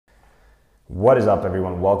What is up,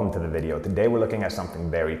 everyone? Welcome to the video. Today we're looking at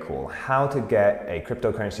something very cool. How to get a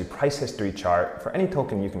cryptocurrency price history chart for any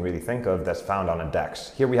token you can really think of that's found on a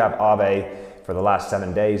DEX. Here we have Aave for the last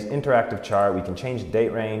 7 days, interactive chart. We can change the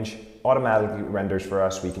date range, automatically renders for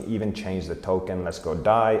us. We can even change the token. Let's go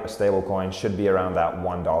DAI, a stable coin, should be around that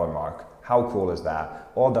 $1 mark. How cool is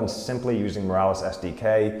that? All done simply using Moralis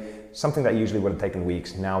SDK. Something that usually would have taken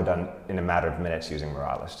weeks, now done in a matter of minutes using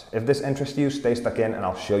Moralis. If this interests you, stay stuck in and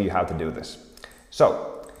I'll show you how to do this.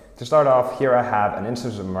 So, to start off, here I have an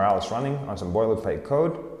instance of Moralis running on some boilerplate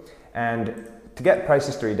code. And to get price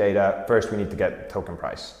history data, first we need to get token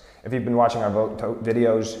price. If you've been watching our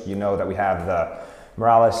videos, you know that we have the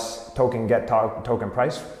Moralis token get token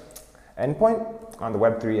price endpoint on the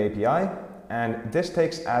Web3 API. And this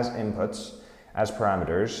takes as inputs, as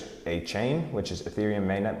parameters, a chain, which is Ethereum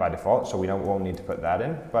mainnet by default, so won't need to put that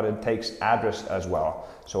in, but it takes address as well.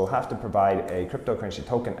 So we'll have to provide a cryptocurrency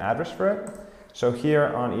token address for it. So here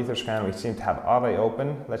on Etherscan, we seem to have Aave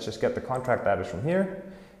open. Let's just get the contract address from here.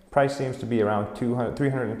 Price seems to be around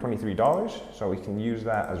 $323, so we can use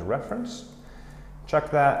that as reference.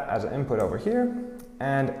 Check that as an input over here,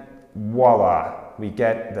 and voila, we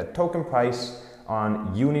get the token price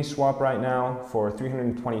on Uniswap right now for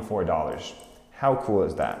 $324. How cool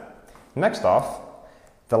is that? Next off,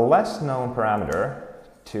 the less known parameter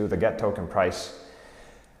to the get token price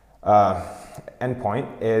endpoint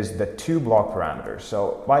is the 2-block parameter.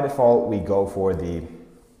 So by default, we go for the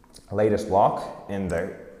latest block in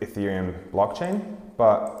the Ethereum blockchain.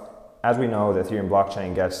 But as we know, the Ethereum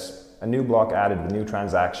blockchain gets a new block added with new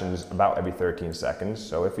transactions about every 13 seconds.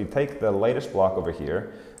 So if we take the latest block over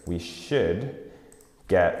here, we should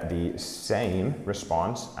get the same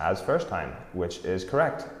response as first time, which is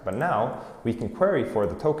correct. But now we can query for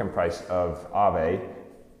the token price of Aave,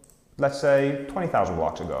 let's say 20,000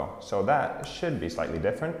 blocks ago. So that should be slightly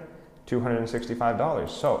different, $265.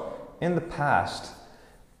 So in the past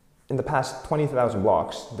 20,000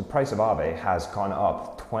 blocks, the price of Aave has gone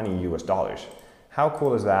up $20 US. How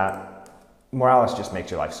cool is that? Moralis just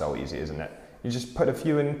makes your life so easy, isn't it? You just put a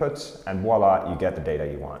few inputs and voila, you get the data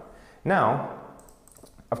you want. Now,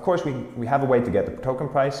 of course, we have a way to get the token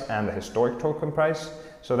price and the historic token price,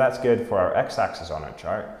 so that's good for our x-axis on our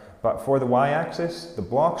chart. But for the y-axis, the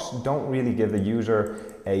blocks don't really give the user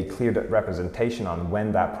a clear representation on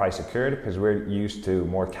when that price occurred, because we're used to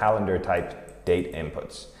more calendar type date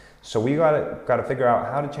inputs. So we gotta figure out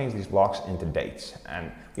how to change these blocks into dates.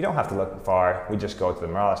 And we don't have to look far, we just go to the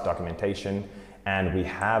Moralis documentation, and we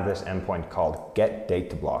have this endpoint called get date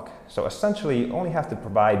to block. So essentially, you only have to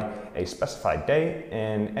provide a specified date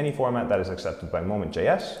in any format that is accepted by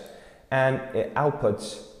Moment.js, and it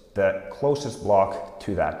outputs the closest block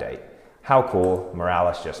to that date. How cool,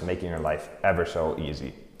 Moralis just making your life ever so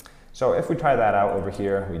easy. So if we try that out over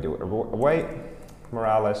here, we do await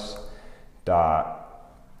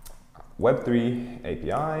Moralis.web3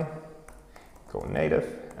 API, go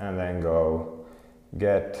native, and then go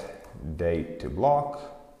get date to block,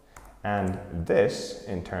 and this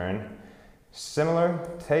in turn similar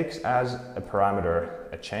takes as a parameter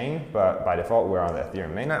a chain, but by default we're on the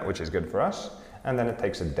Ethereum mainnet, which is good for us, and then it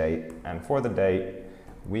takes a date, and for the date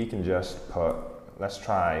we can just put, let's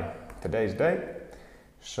try today's date.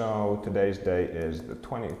 So today's date is the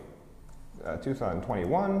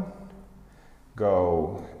 2021,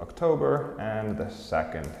 go October and the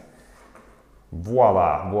 2nd.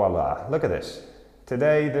 Voila, look at this.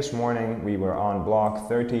 Today, this morning, we were on block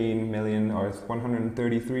 13 million or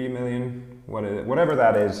 133 million, whatever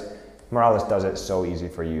that is. Moralis does it so easy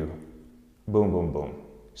for you. Boom, boom, boom.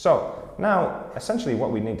 So now, essentially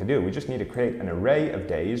what we need to do, we just need to create an array of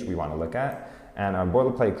days we want to look at, and our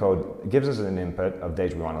boilerplate code gives us an input of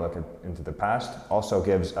days we want to look at into the past, also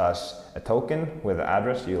gives us a token with an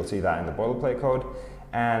address. You'll see that in the boilerplate code,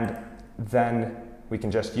 and then we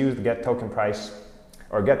can just use the get token price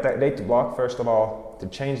or get that date to block, first of all, to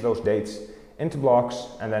change those dates into blocks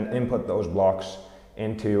and then input those blocks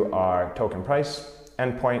into our token price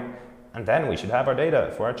endpoint, and then we should have our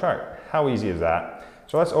data for our chart. How easy is that?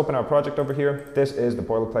 So let's open our project over here. This is the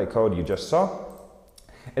boilerplate code you just saw.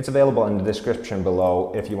 It's available in the description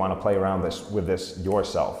below if you want to play around with this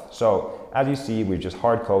yourself. So as you see, we've just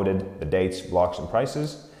hard-coded the dates, blocks, and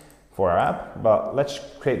prices for our app, but let's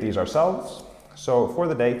create these ourselves. So for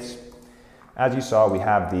the dates, as you saw, we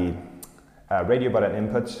have the radio button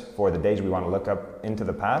inputs for the days we want to look up into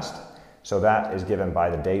the past. So that is given by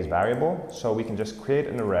the days variable. So we can just create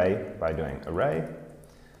an array by doing array,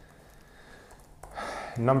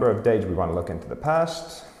 number of days we want to look into the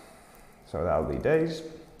past. So that'll be days.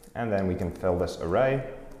 And then we can fill this array,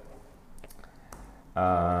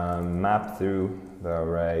 map through the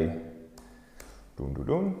array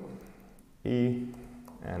E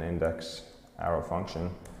and index arrow function.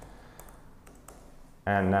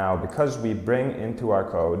 And now, because we bring into our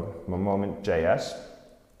code moment.js,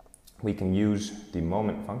 we can use the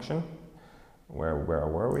moment function. Where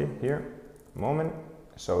were we? Here, moment.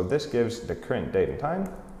 So this gives the current date and time.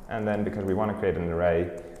 And then because we want to create an array,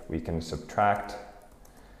 we can subtract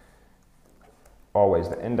always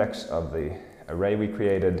the index of the array we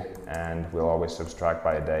created, and we'll always subtract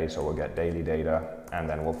by a day, so we'll get daily data, and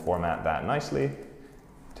then we'll format that nicely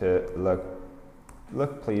to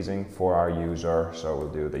look pleasing for our user. So we'll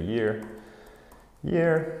do the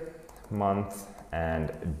year, month,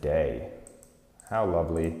 and day. How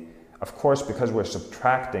lovely. Of course, because we're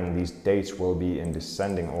subtracting, these dates will be in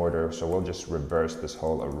descending order, so we'll just reverse this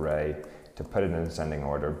whole array to put it in descending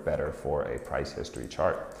order, better for a price history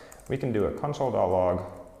chart. We can do a console.log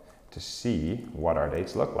to see what our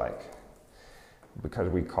dates look like. Because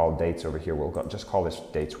we call dates over here, we'll just call this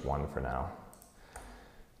dates1 for now,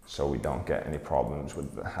 so we don't get any problems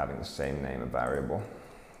with having the same name of variable.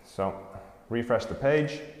 So refresh the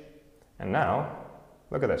page, and now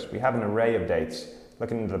look at this. We have an array of dates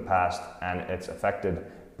looking into the past, and it's affected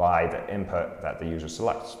by the input that the user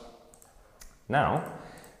selects. Now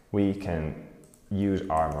we can use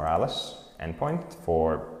our Moralis endpoint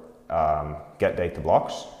for get data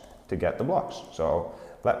blocks to get the blocks. So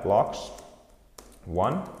let blocks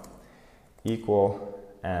 1 equal,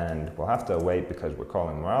 and we'll have to wait because we're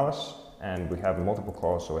calling Moralis, and we have multiple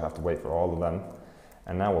calls, so we have to wait for all of them.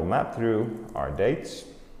 And now we'll map through our dates,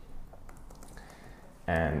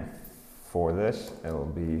 and for this it'll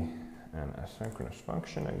be an asynchronous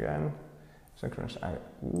function again.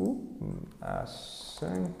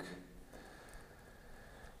 Async,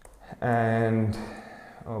 and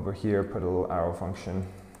over here put a little arrow function,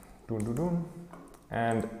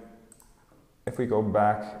 and if we go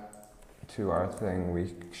back to our thing,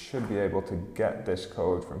 we should be able to get this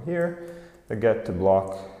code from here. The get to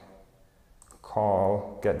block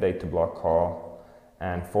call, get date to block call,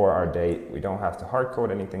 and for our date, we don't have to hard code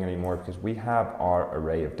anything anymore because we have our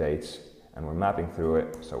array of dates and we're mapping through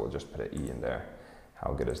it, so we'll just put an E in there.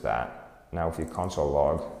 How good is that? Now if you console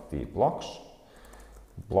log the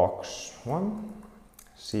blocks1,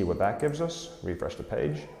 see what that gives us, refresh the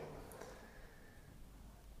page.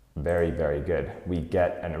 Very, very good. We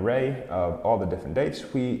get an array of all the different dates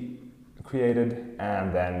we created,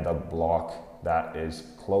 and then the block that is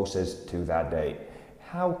closest to that date.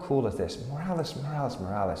 How cool is this?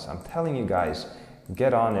 Moralis. I'm telling you guys,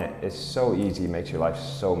 get on it. It's so easy, makes your life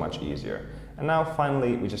so much easier. And now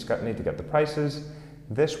finally, we just need to get the prices.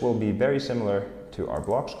 This will be very similar to our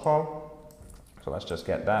blocks call. So let's just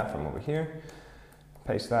get that from over here.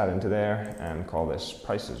 Paste that into there and call this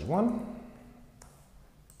prices1.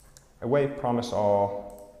 Await promise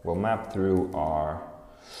all. We'll map through our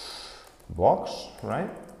blocks, right?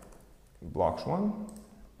 Blocks1,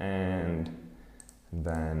 and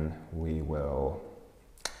then we won't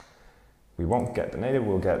get the native,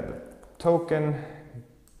 we'll get the token,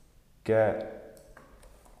 get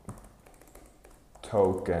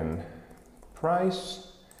token price,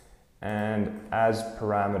 and as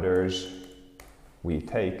parameters we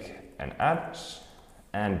take an address.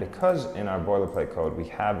 And because in our boilerplate code we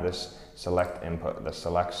have this select input that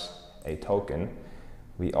selects a token,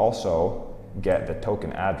 we also get the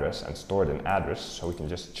token address and store it in address, so we can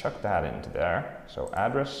just chuck that into there. So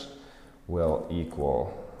address will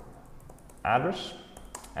equal address,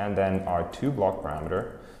 and then our toBlock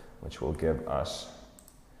parameter, which will give us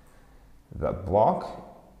the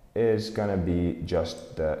block, is going to be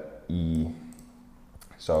just the E.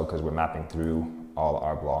 So because we're mapping through all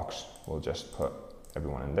our blocks, we'll just put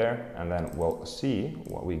everyone in there, and then we'll see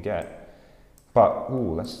what we get. But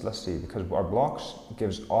let's see, because our blocks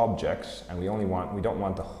gives objects, and we don't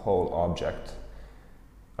want the whole object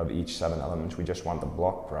of each 7 elements. We just want the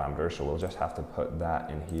block parameter, so we'll just have to put that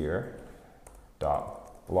in here.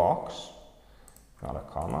 Dot blocks, not a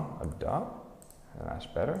comma, a dot, and that's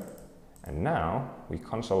better. And now we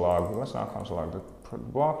console log. Let's not console log the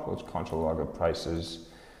block. Let's console log the prices,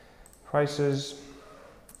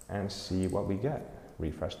 and see what we get.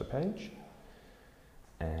 Refresh the page,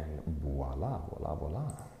 and voila.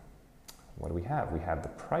 What do we have? We have the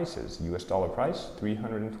prices. US dollar price,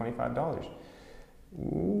 $325.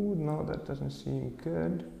 Ooh, no, that doesn't seem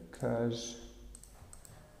good, because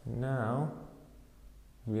now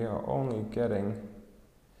we are only getting,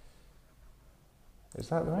 is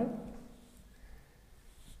that right?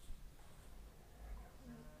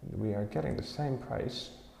 We are getting the same price.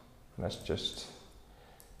 Let's just,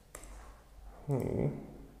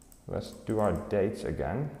 let's do our dates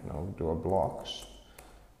again. No, do our blocks.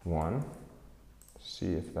 1,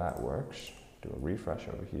 See if that works. Do a refresh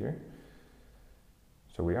over here.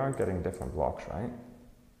 So we are getting different blocks, right?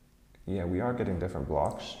 Yeah, we are getting different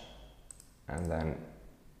blocks. And then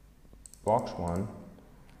blocks 1,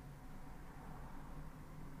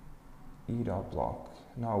 e.block.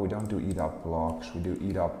 No, we don't do e.blocks, we do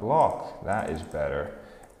e.block. That is better.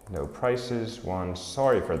 No prices, 1,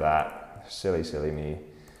 sorry for that. Silly me.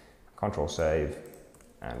 Control save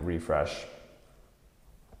and refresh.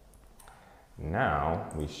 Now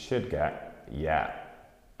we should get,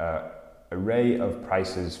 array of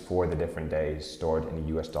prices for the different days stored in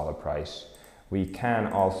the US dollar price. We can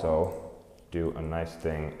also do a nice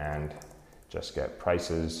thing and just get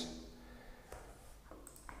prices.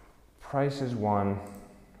 Prices 1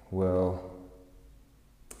 will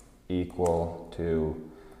equal to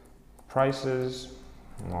prices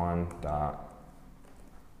 1 dot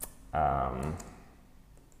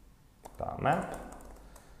map,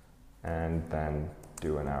 and then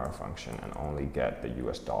do an arrow function and only get the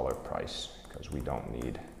US dollar price because we don't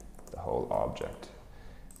need the whole object.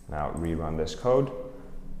 Now rerun this code.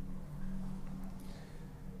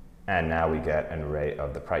 And now we get an array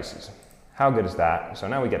of the prices. How good is that? So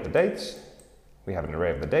now we get the dates. We have an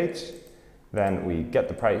array of the dates. Then we get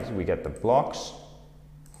the price, we get the blocks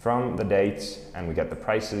from the dates, and we get the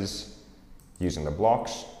prices using the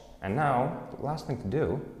blocks. And now, the last thing to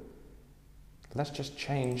do, let's just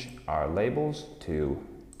change our labels to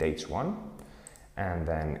dates 1, and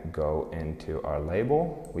then go into our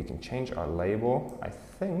label. We can change our label. I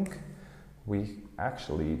think we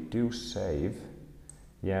actually do save.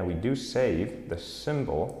 Yeah, we do save the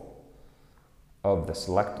symbol of the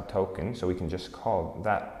selected token, so we can just call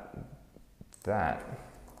that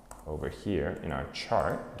over here in our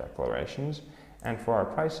chart declarations. And for our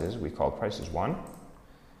prices, we call prices 1.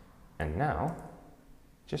 And now,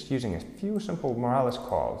 just using a few simple Moralis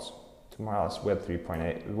calls to Moralis Web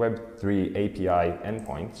 3 API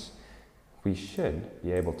endpoints, we should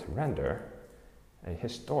be able to render a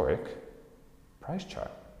historic price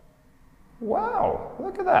chart. Wow,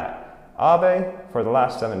 look at that. Aave for the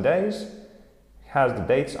last 7 days has the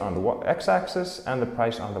dates on the x-axis and the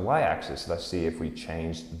price on the y-axis. Let's see if we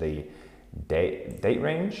change the date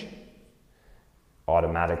range.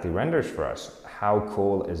 Automatically renders for us. How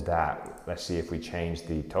cool is that? Let's see if we change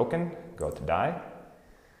the token, go to DAI.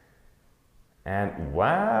 And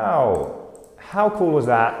wow, how cool was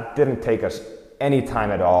that? Didn't take us any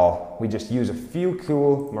time at all. We just use a few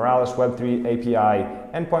cool Moralis Web 3 API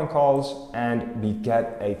endpoint calls and we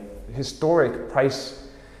get a historic price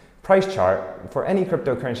chart for any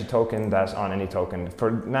cryptocurrency token that's on any token. For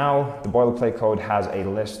now, the boilerplate code has a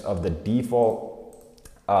list of the default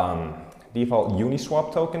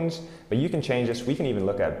Uniswap tokens, but you can change this. We can even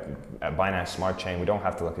look at Binance Smart Chain. We don't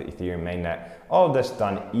have to look at Ethereum mainnet. All of this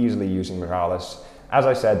done easily using Moralis. As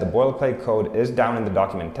I said, the boilerplate code is down in the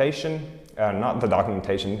documentation, not the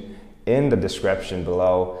documentation, in the description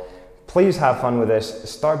below. Please have fun with this.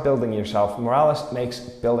 Start building yourself. Moralis makes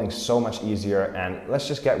building so much easier, and let's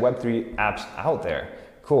just get Web3 apps out there.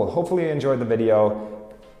 Cool. Hopefully you enjoyed the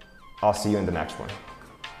video. I'll see you in the next one.